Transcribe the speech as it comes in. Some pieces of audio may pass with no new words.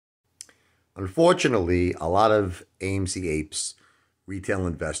Unfortunately, a lot of AMC Apes retail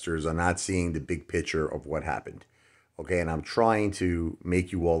investors are not seeing the big picture of what happened. Okay, and I'm trying to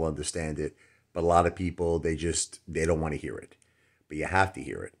make you all understand it, but a lot of people they don't want to hear it. But you have to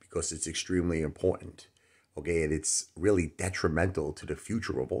hear it because it's extremely important. Okay, and it's really detrimental to the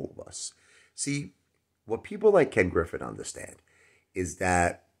future of all of us. See, what people like Ken Griffin understand is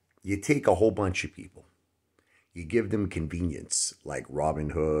that you take a whole bunch of people, you give them convenience like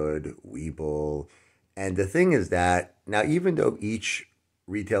Robinhood, Webull. And the thing is that now, even though each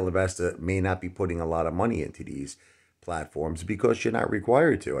retail investor may not be putting a lot of money into these platforms because you're not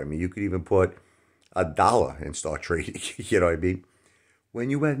required to. I mean, you could even put $1 and start trading. You know what I mean? When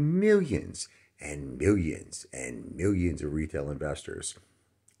you have millions and millions and millions of retail investors,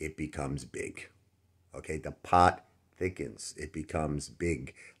 it becomes big. Okay, the pot thickens. It becomes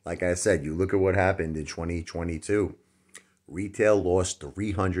big. Like I said, you look at what happened in 2022. Retail lost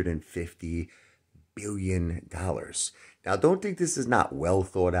 $350 billion. Now, don't think this is not well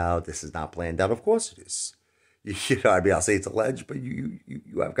thought out. This is not planned out. Of course it is. You know, I mean, I'll say it's alleged, but you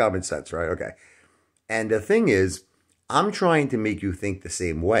have common sense, right? Okay. And the thing is, I'm trying to make you think the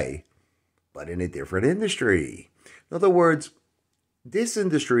same way, but in a different industry. In other words, this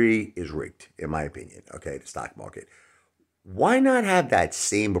industry is rigged, in my opinion, okay, the stock market. Why not have that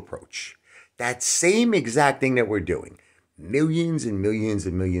same approach, that same exact thing that we're doing? Millions and millions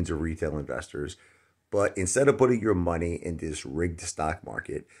and millions of retail investors, but instead of putting your money in this rigged stock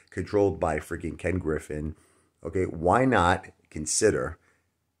market controlled by freaking Ken Griffin, okay, why not consider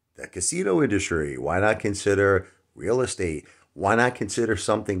the casino industry? Why not consider real estate? Why not consider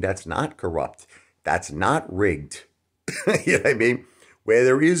something that's not corrupt, that's not rigged? You know what I mean? Where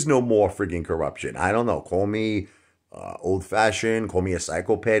there is no more freaking corruption. I don't know. Call me old-fashioned, call me a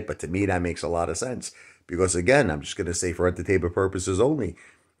psychopath, but to me that makes a lot of sense. Because again, I'm just going to say for entertainment purposes only,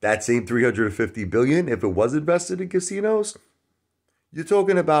 that same $350 billion, if it was invested in casinos, you're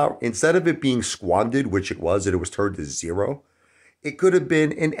talking about, instead of it being squandered, which it was, and it was turned to zero, it could have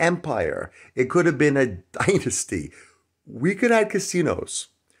been an empire. It could have been a dynasty. We could have casinos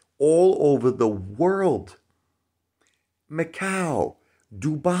all over the world. Macau,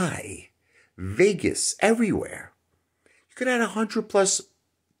 Dubai, Vegas, everywhere. You could have 100 plus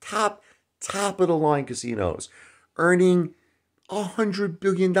top of the line casinos earning $100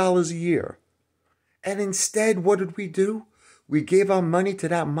 billion a year. And instead, what did we do? We gave our money to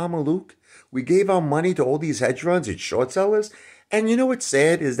that Mama Luke. We gave our money to all these hedge funds and short sellers. And you know what's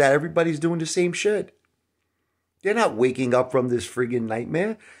sad is that everybody's doing the same shit. They're not waking up from this friggin'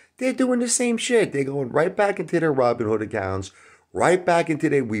 nightmare. They're doing the same shit. They're going right back into their Robinhood accounts, right back into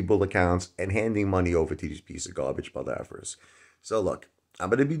their Webull accounts, and handing money over to these pieces of garbage mother effers. So look, I'm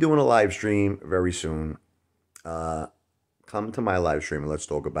going to be doing a live stream very soon. Come to my live stream and let's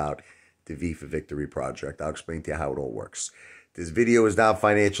talk about the V for Victory project. I'll explain to you how it all works. This video is not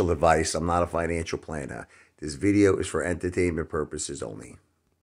financial advice. I'm not a financial planner. This video is for entertainment purposes only.